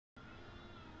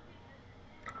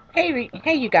Hey,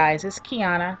 you guys, it's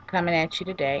Kiana coming at you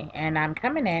today, and I'm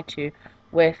coming at you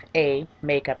with a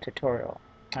makeup tutorial.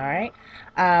 All right,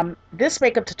 this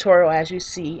makeup tutorial, as you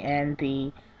see in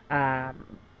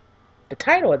um, the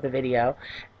title of the video,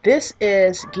 this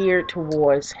is geared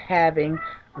towards having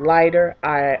lighter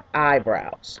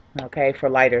eyebrows. Okay, for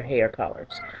lighter hair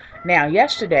colors. Now,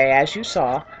 yesterday, as you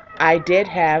saw, I did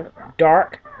have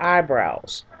dark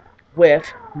eyebrows with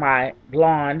my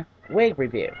blonde wig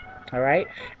review. All right,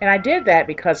 and I did that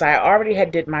because I already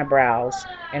had did my brows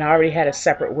and I already had a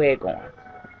separate wig on.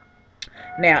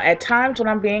 Now, at times when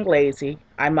I'm being lazy,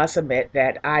 I must admit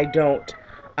that I don't,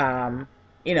 um,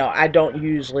 I don't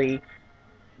usually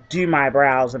do my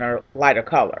brows in a lighter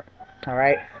color. All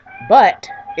right, but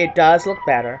it does look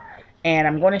better, and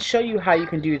I'm going to show you how you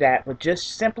can do that with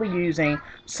just simply using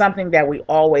something that we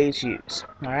always use.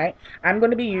 All right, I'm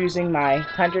going to be using my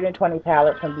 120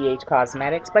 palette from BH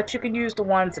Cosmetics, but you can use the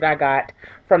ones that I got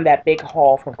from that big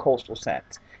haul from Coastal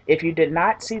Scents. If you did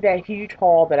not see that huge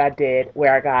haul that I did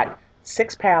where I got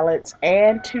 6 palettes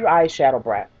and 2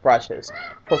 eyeshadow brushes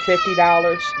for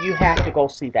 $50, you have to go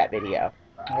see that video.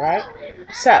 All right,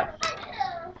 so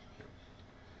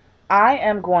I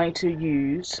am going to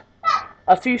use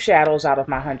a few shadows out of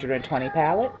my 120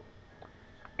 palette,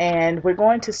 and we're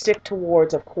going to stick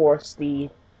towards, of course, the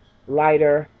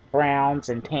lighter browns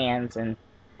and tans and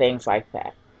things like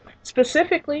that.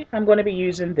 Specifically, I'm going to be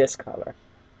using this color.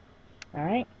 All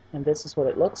right, and this is what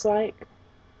it looks like.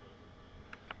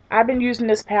 I've been using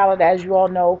this palette, as you all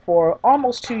know, for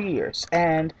almost 2 years,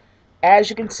 and as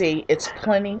you can see, it's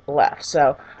plenty left.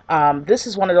 So this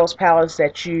is one of those palettes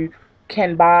that you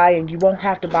can buy, and you won't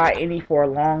have to buy any for a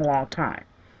long, long time.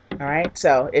 All right,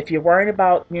 so if you're worried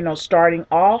about, starting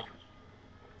off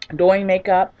doing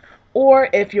makeup, or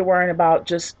if you're worrying about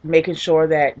just making sure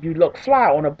that you look fly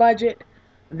on a budget,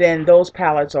 then those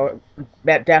palettes are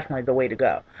definitely the way to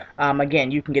go.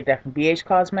 Again, you can get that from BH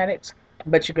Cosmetics,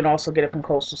 but you can also get it from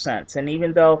Coastal Scents. And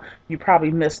even though you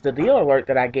probably missed the deal alert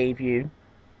that I gave you,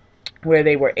 where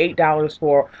they were $8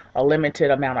 for a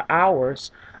limited amount of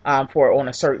hours for on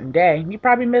a certain day, you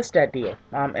probably missed that deal.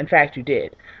 In fact, you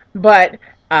did. But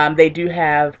they do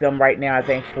have them right now, I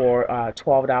think, for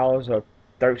 $12 or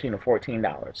 $13 or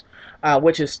 $14,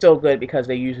 which is still good because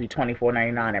they usually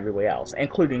 $24.99 everywhere else,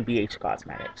 including BH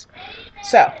Cosmetics.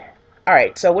 So, all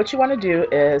right. So what you want to do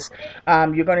is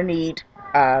uh, you're going to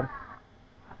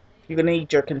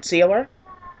need your concealer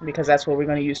because that's what we're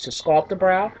going to use to sculpt the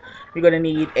brow. You're going to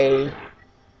need a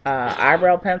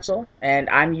eyebrow pencil, and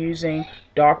I'm using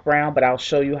dark brown, but I'll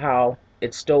show you how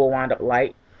it still will wind up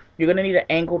light. You're going to need an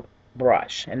angled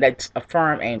brush, and that's a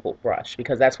firm angled brush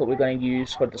because that's what we're going to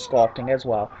use for the sculpting as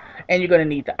well. And you're going to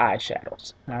need the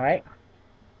eyeshadows, all right?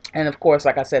 And of course,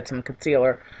 like I said, some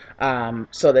concealer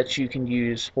so that you can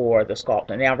use for the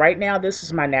sculpting. Now, right now, this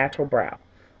is my natural brow,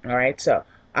 all right? So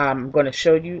I'm going to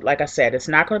show you, like I said, it's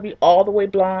not going to be all the way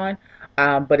blonde,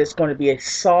 but it's going to be a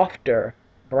softer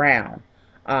brown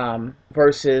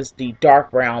versus the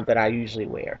dark brown that I usually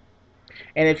wear.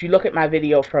 And if you look at my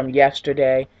video from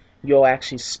yesterday, you'll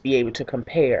actually be able to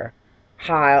compare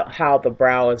how the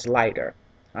brow is lighter,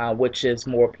 which is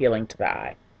more appealing to the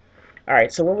eye. All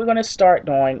right, so what we're going to start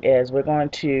doing is we're going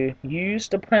to use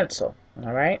the pencil,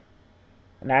 all right?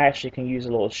 And I actually can use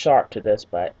a little sharp to this,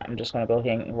 but I'm just going to go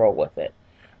ahead and roll with it.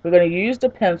 We're going to use the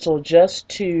pencil just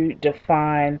to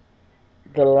define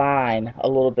the line a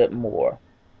little bit more,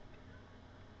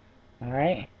 all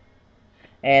right?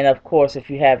 And of course, if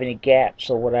you have any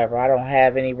gaps or whatever, I don't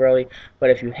have any really,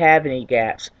 but if you have any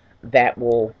gaps, that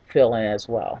will fill in as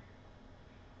well.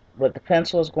 But the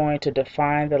pencil is going to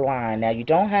define the line. Now, you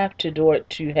don't have to do it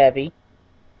too heavy,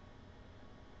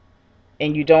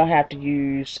 and you don't have to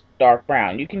use dark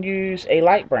brown. You can use a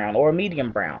light brown or a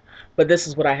medium brown, but this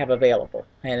is what I have available,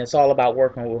 and it's all about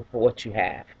working with what you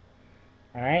have.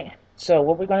 All right, so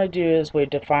what we're going to do is we're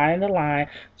defining the line.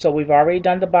 So we've already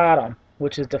done the bottom,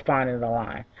 which is defining the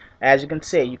line. As you can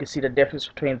see the difference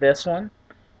between this one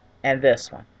and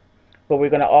this one, but we're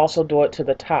going to also do it to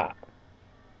the top.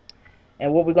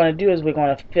 And what we're going to do is we're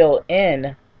going to fill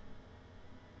in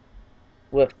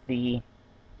with the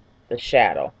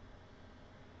shadow.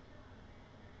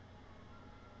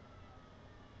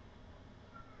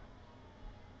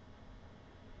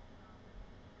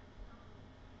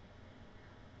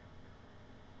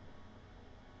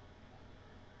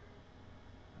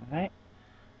 All right,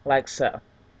 like so.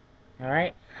 All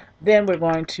right, then we're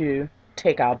going to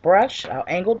take our brush, our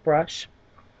angled brush,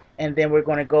 and then we're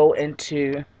going to go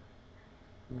into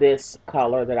this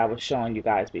color that I was showing you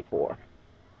guys before.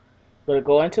 We're going to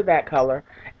go into that color,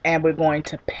 and we're going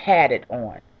to pat it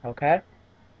on, okay?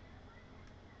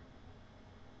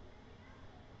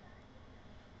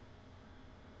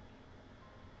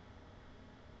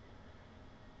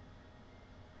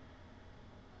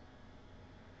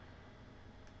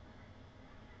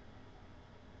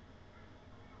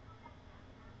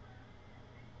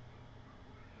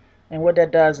 And what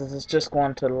that does is it's just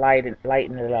going to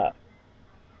lighten it up.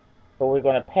 But we're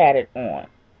going to pat it on.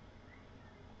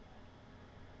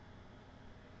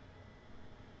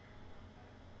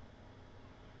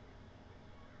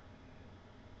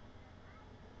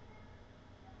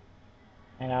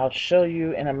 And I'll show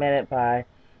you in a minute by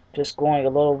just going a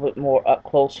little bit more up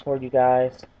close for you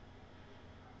guys.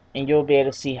 And you'll be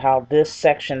able to see how this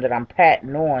section that I'm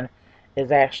patting on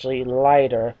is actually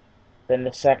lighter than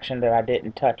the section that I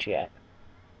didn't touch yet.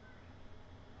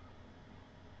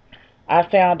 I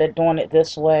found that doing it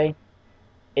this way,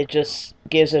 it just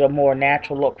gives it a more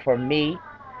natural look for me.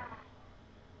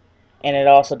 And it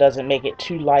also doesn't make it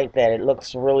too light that it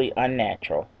looks really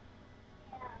unnatural.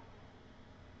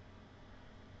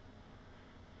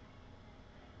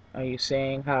 Are you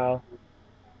seeing how?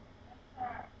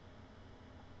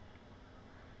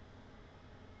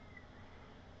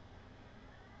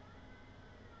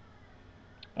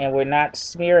 And we're not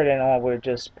smearing it on, we're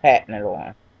just patting it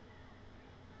on.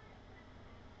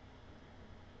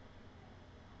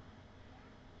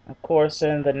 Of course,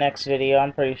 in the next video,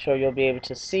 I'm pretty sure you'll be able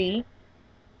to see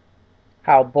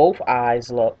how both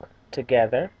eyes look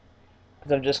together.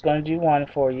 Because I'm just going to do one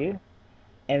for you.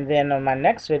 And then on my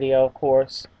next video, of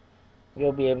course,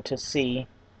 you'll be able to see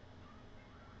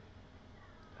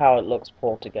how it looks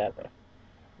pulled together.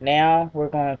 Now we're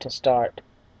going to start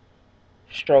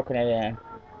stroking it in.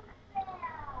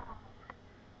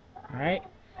 Alright?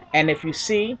 And if you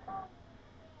see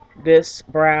this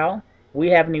brow, we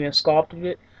haven't even sculpted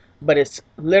it, but it's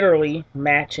literally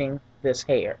matching this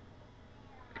hair.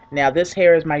 Now this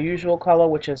hair is my usual color,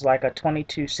 which is like a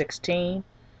 2216.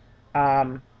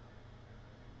 I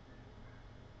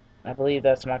believe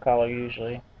that's my color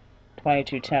usually.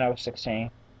 2210 or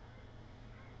 16.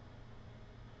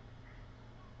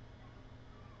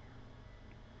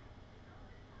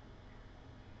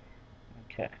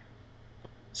 Okay.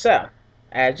 So,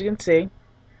 as you can see,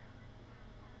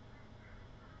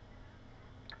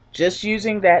 just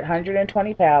using that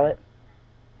 120 palette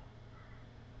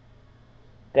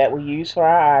that we use for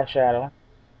our eyeshadow,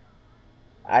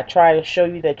 I try to show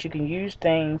you that you can use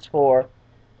things for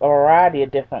a variety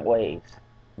of different ways.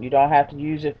 You don't have to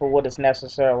use it for what it's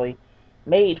necessarily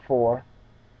made for,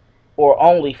 or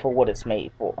only for what it's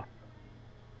made for.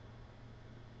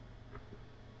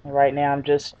 Right now I'm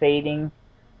just fading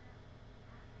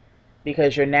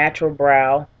because your natural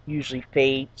brow usually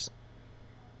fades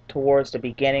towards the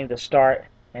beginning, the start,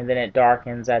 and then it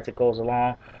darkens as it goes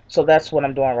along. So that's what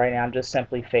I'm doing right now. I'm just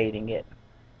simply fading it.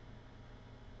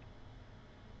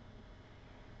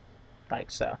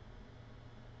 Like so.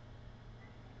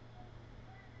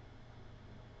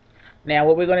 Now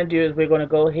what we're going to do is we're going to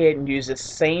go ahead and use this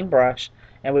same brush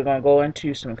and we're going to go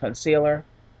into some concealer.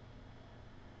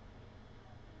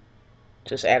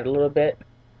 Just add a little bit.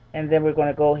 And then we're going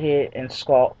to go ahead and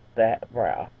sculpt that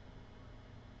brow.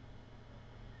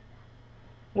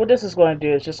 What this is going to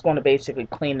do is just going to basically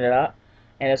clean it up,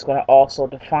 and it's going to also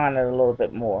define it a little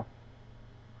bit more.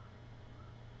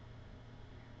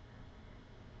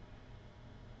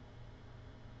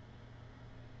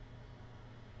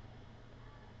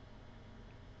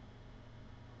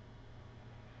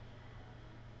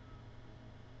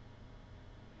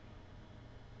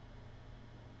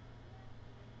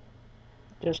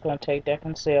 Just going to take that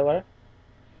concealer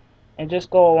and just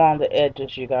go along the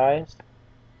edges, you guys.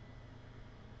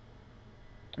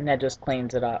 And that just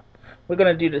cleans it up. We're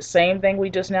going to do the same thing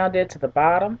we just now did to the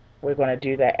bottom. We're going to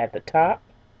do that at the top.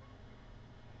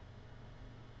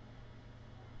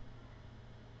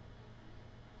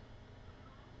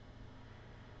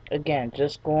 Again,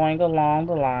 just going along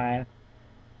the line.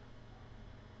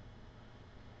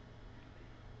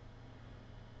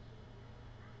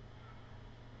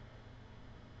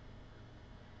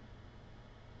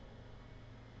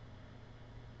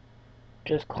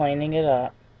 Just cleaning it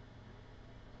up.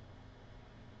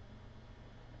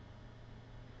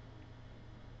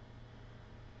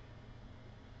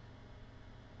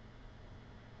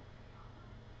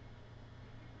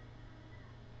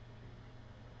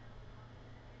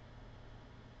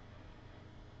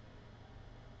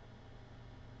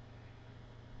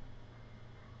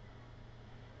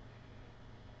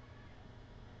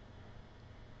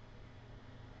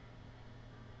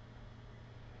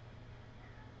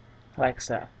 Like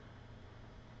so.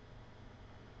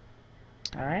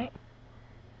 Alright?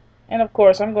 And of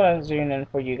course, I'm going to zoom in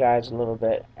for you guys a little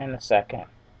bit in a second.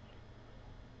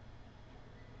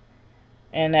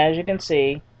 And as you can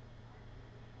see,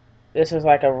 this is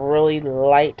like a really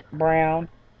light brown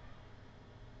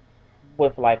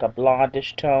with like a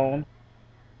blondish tone.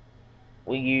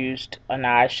 We used an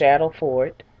eyeshadow for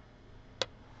it.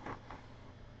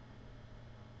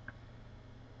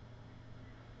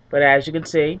 But as you can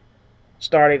see,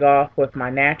 starting off with my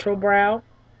natural brow,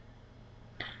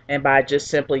 and by just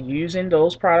simply using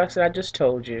those products that I just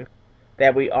told you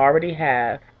that we already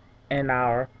have in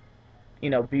our,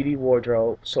 beauty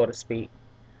wardrobe, so to speak.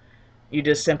 You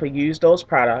just simply use those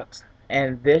products,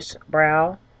 and this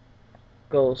brow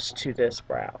goes to this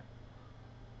brow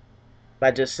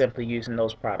by just simply using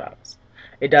those products.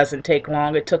 It doesn't take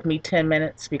long. It took me 10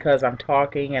 minutes because I'm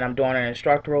talking and I'm doing an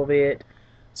instructional vid.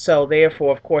 So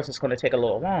therefore, of course, it's going to take a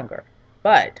little longer.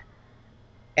 But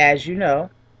as you know,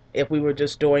 if we were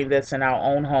just doing this in our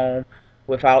own home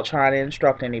without trying to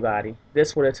instruct anybody,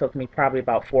 this would have took me probably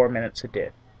about 4 minutes to do.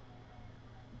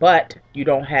 But you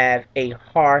don't have a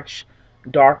harsh,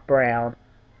 dark brown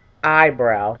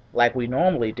eyebrow like we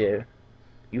normally do.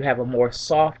 You have a more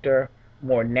softer,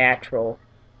 more natural,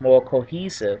 more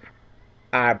cohesive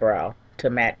eyebrow to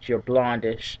match your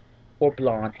blondish or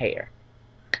blonde hair.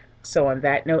 So on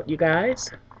that note, you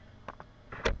guys,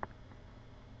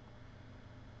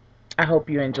 I hope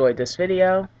you enjoyed this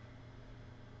video.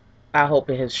 I hope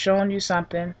it has shown you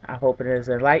something. I hope it has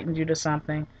enlightened you to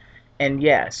something. And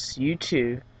yes, you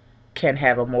too can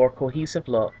have a more cohesive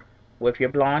look with your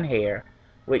blonde hair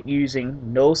with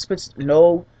using no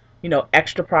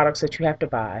extra products that you have to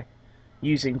buy,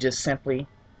 using just simply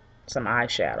some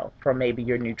eyeshadow from maybe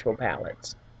your neutral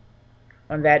palettes.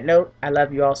 On that note, I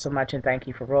love you all so much and thank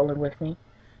you for rolling with me.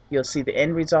 You'll see the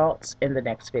end results in the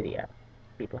next video.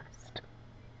 Be blessed.